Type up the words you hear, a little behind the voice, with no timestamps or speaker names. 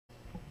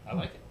I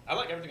like it. I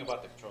like everything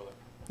about the controller.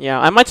 Yeah,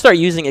 I might start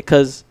using it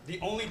because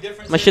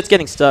my shit's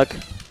getting stuck.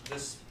 Let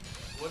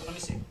me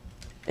see.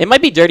 It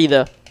might be dirty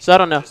though, so I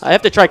don't know. I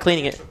have to try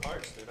cleaning it.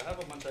 Parts, dude. I have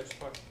a bunch of extra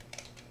parts.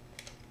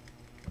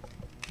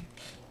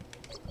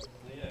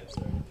 Yeah, it's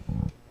dirty.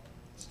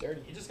 It's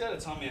dirty. You just gotta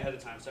tell me ahead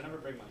of time, so I never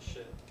bring my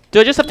shit.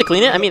 Do I just have to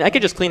clean it? I mean, I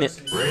could just clean it.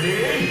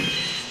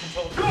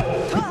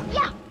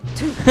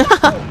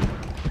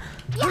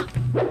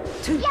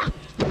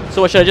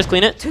 So what, should I just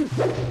clean it?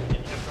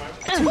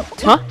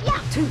 Huh?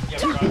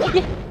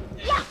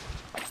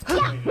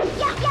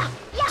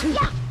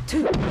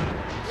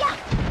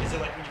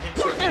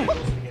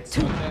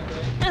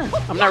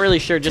 I'm not really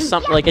sure. Just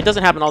some like it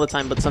doesn't happen all the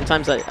time, but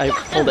sometimes I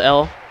hold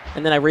L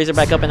and then I raise it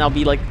back up and I'll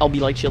be like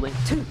chilling.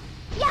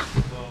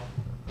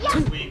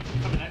 Next week.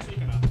 You coming next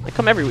week or not? I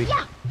come every week.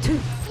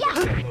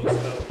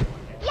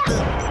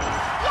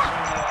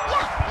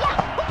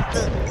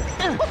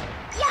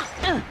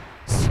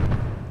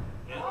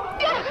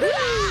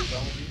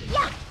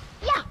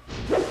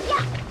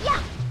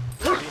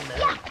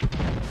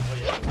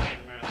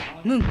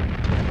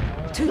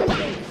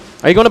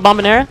 Are you going to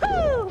Bombonera?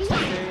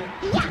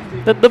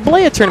 The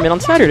Blea tournament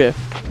on Saturday.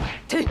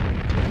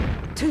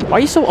 Why are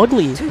you so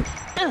ugly?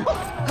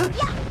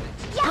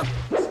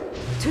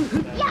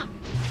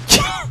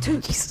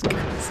 Jesus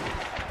Christ.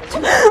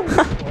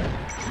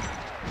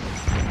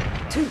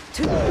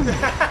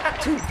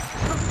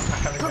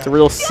 It's a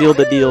real seal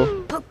the deal.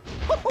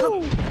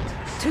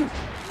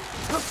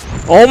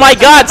 Oh my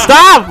god,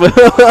 stop!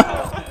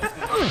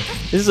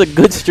 This is a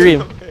good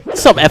stream.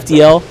 What's up,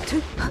 FTL?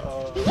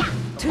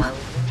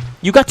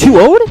 You got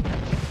 2-0'd?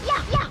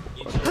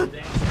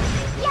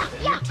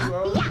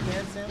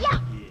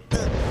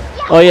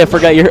 Oh yeah, I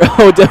forgot your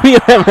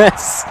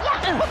OWMS.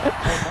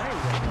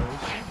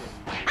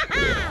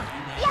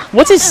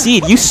 What's his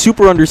seed? You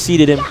super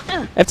underseeded him.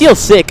 FTL's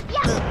sick.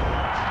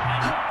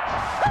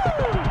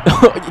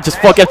 Just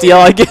fuck FTL,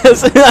 I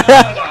guess.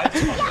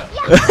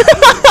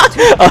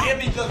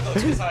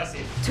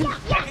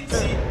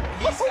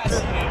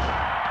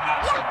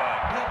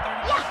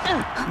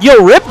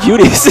 Yo, rip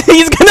Judas.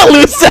 He's gonna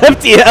lose to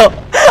FTL.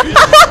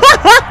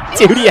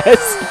 Dude, yes.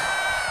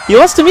 He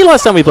lost to me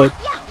last time we played.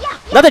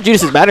 Not that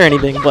Judas is bad or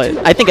anything, but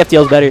I think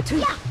FTL's better.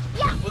 Well,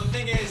 the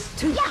thing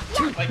is,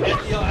 like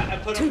FTL, I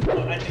put him,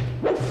 I think,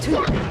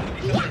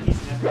 because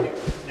he's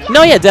never.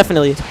 No, yeah,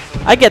 definitely.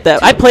 I get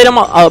that. I played him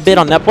a bit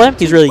on netplay.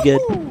 He's really good.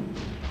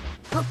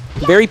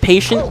 Very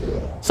patient.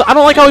 So I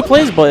don't like how he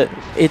plays, but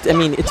I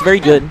mean, it's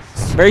very good.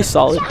 Very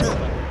solid.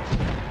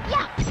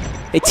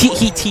 He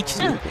teaches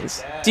me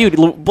things. Dude,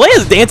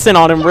 Blea's dancing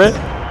on him, bro.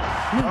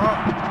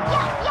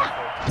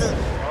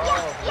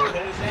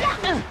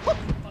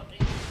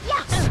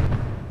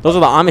 Those are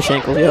the Amish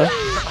ankles, yo.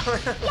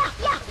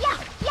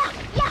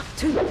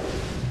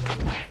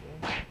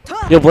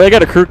 Yo, Blea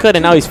got a crew cut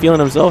and now he's feeling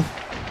himself.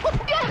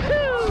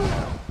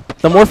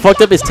 The more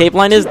fucked up his tape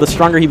line is, the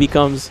stronger he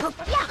becomes.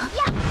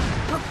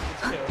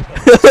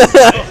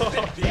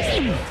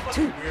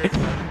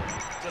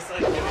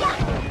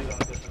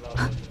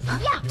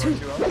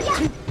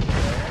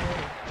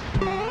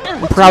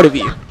 I'm proud of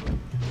you.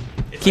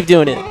 Keep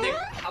doing it.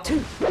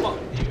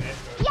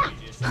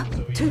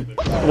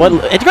 What?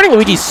 Edgeguarding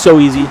Luigi is so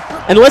easy,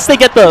 unless they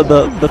get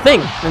the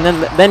thing,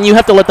 and then you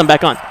have to let them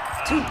back on.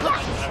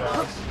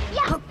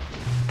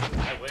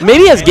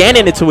 Maybe as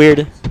Ganon it's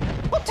weird.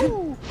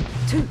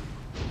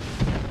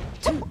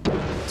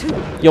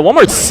 Yo,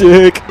 Walmart's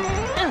sick.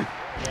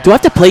 Do I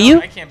have to play you?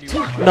 No,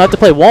 I have to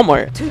play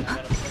Walmart.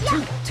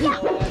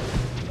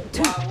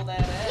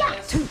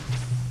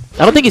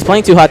 I don't think he's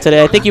playing too hot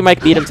today. I think you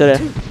might beat him today.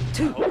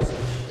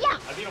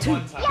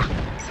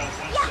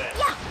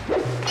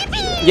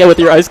 Yeah, with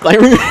your ice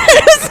climbers.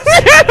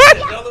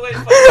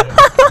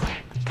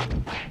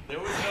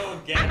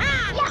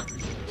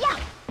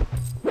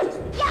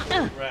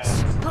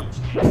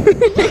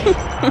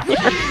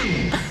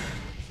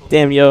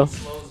 Damn, yo.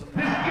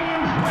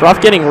 Prof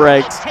getting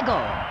wrecked.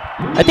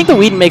 I think the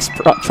weed makes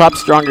Trop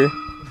stronger.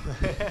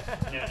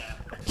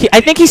 I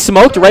think he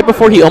smoked right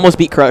before he almost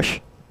beat Crush.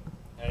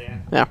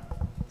 Yeah.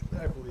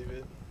 I believe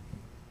it.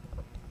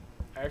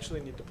 I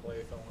actually need to play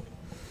if I want to.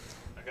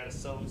 I gotta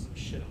sell him some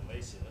shit on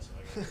Lacey. That's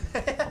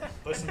what I gotta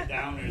put some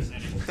downers in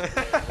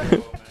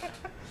it. Oh, man.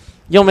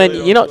 Yo, man,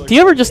 you know, do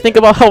you ever just think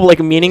about how like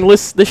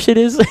meaningless this shit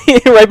is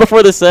right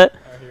before the set?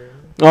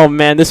 Oh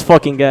man, this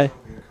fucking guy.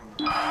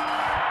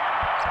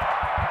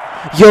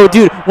 Yo,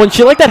 dude, when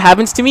shit like that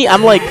happens to me,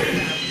 I'm like,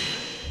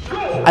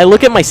 I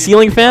look at my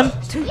ceiling fan,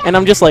 and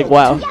I'm just like,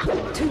 wow.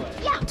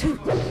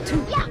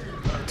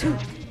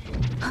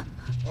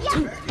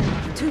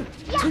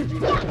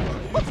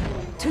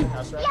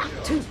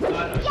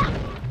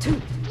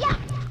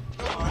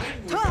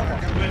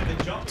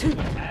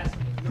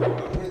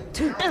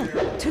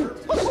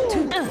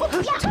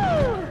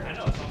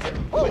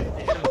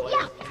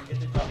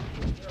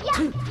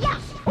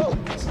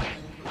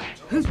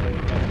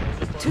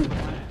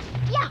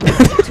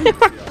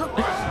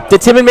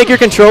 Did Timon make your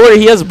controller?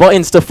 He has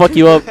buttons to fuck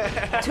you up.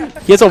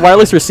 He has a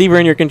wireless receiver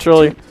in your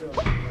controller.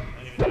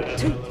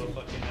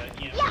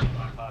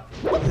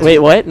 Wait,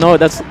 what? No,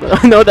 that's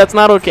no, that's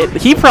not okay.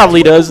 He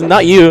probably does,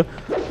 not you.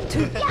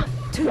 Yeah,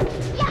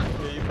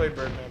 you play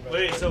Birdman.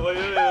 Wait, so wait,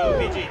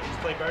 VG, did you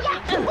play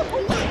Birdman?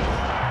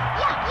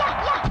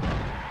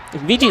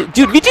 VG,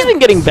 dude, VG's been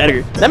getting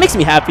better. That makes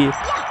me happy.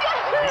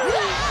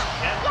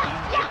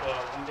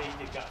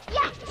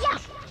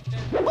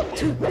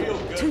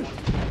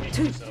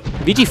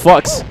 VG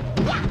fucks.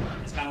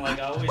 It's kind of like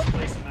I always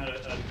place him at a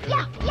good.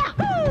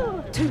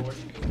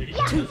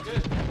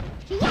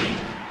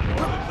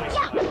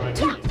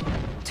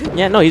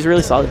 Yeah, no, he's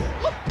really solid.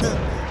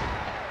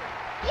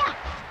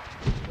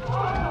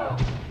 I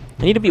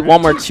need to beat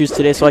Walmart's shoes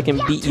today so I can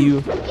beat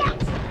you.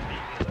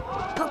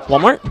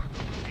 Walmart?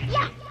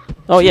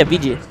 Oh yeah,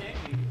 VG.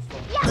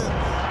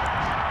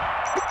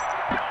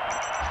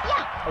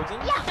 Oh,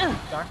 didn't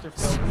Dr.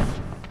 Phil?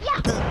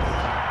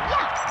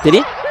 Did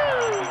he?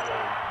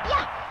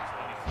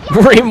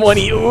 Ray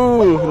Money,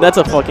 ooh, that's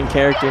a fucking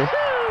character.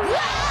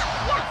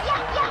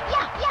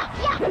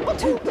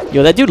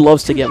 Yo, that dude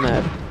loves to get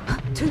mad.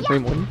 Ray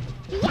Money.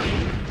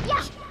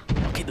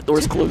 Okay, the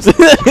door's closed.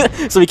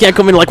 So he can't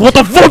come in like, what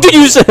the fuck did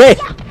you say?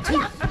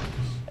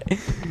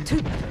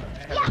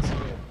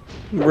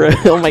 Bro,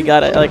 oh my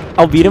god,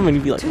 I'll beat him and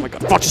he'd be like, oh my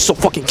god, Fox is so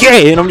fucking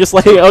gay, and I'm just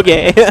like,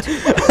 okay.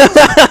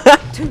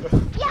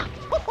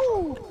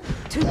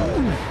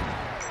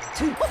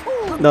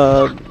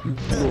 The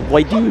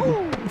white dude,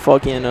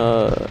 fucking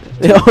oh,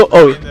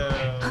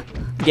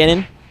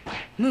 Gannon.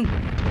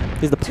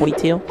 He's the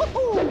ponytail.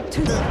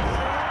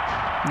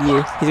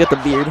 Yeah, he's got the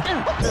beard.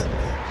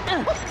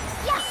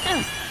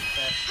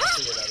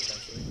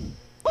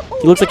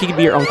 He looks like he could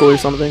be your uncle or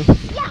something.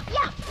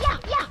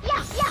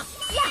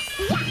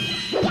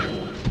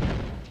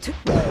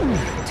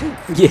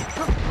 Yeah.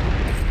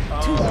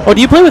 Oh,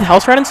 do you play with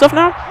house rat and stuff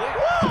now?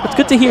 That's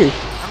good to hear.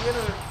 I'm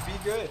gonna be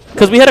good.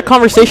 Cause we had a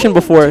conversation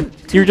before.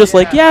 You were just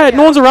like, yeah,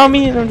 no one's around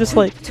me, and I'm just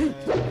like,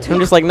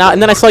 nah.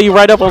 And then I saw you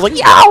right up. I was like,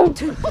 yo,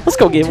 let's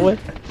go, Game Boy.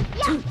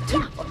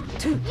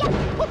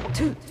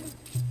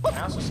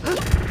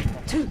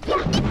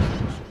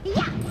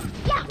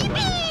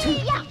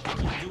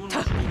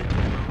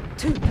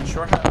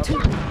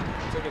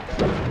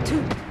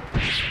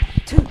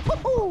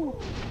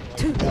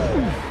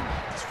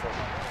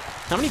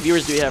 How many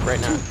viewers do we have right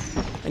now?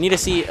 I need to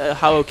see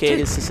how okay it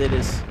is to say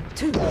this.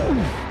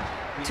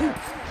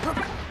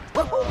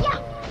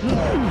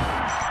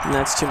 And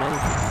that's too many.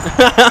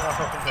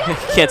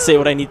 Can't say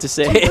what I need to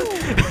say.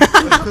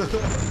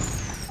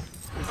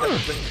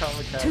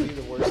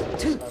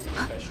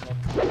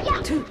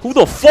 Who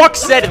the fuck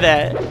said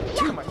that?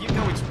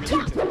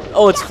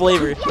 Oh, it's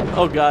flavored.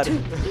 Oh god.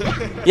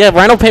 Yeah,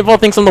 Rhino Paintball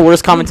thinks I'm the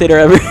worst commentator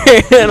ever.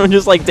 And I'm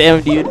just like,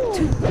 damn, dude.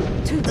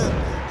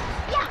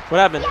 What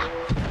happened?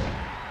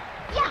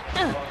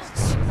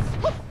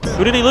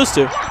 Who did he lose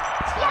to?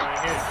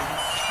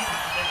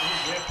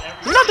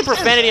 You're not the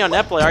profanity on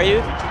netplay, are you?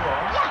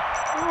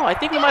 Oh, I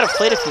think we might have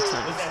played a few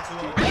times.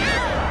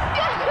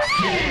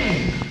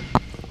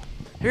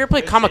 Have you ever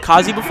played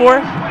Kamikaze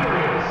before?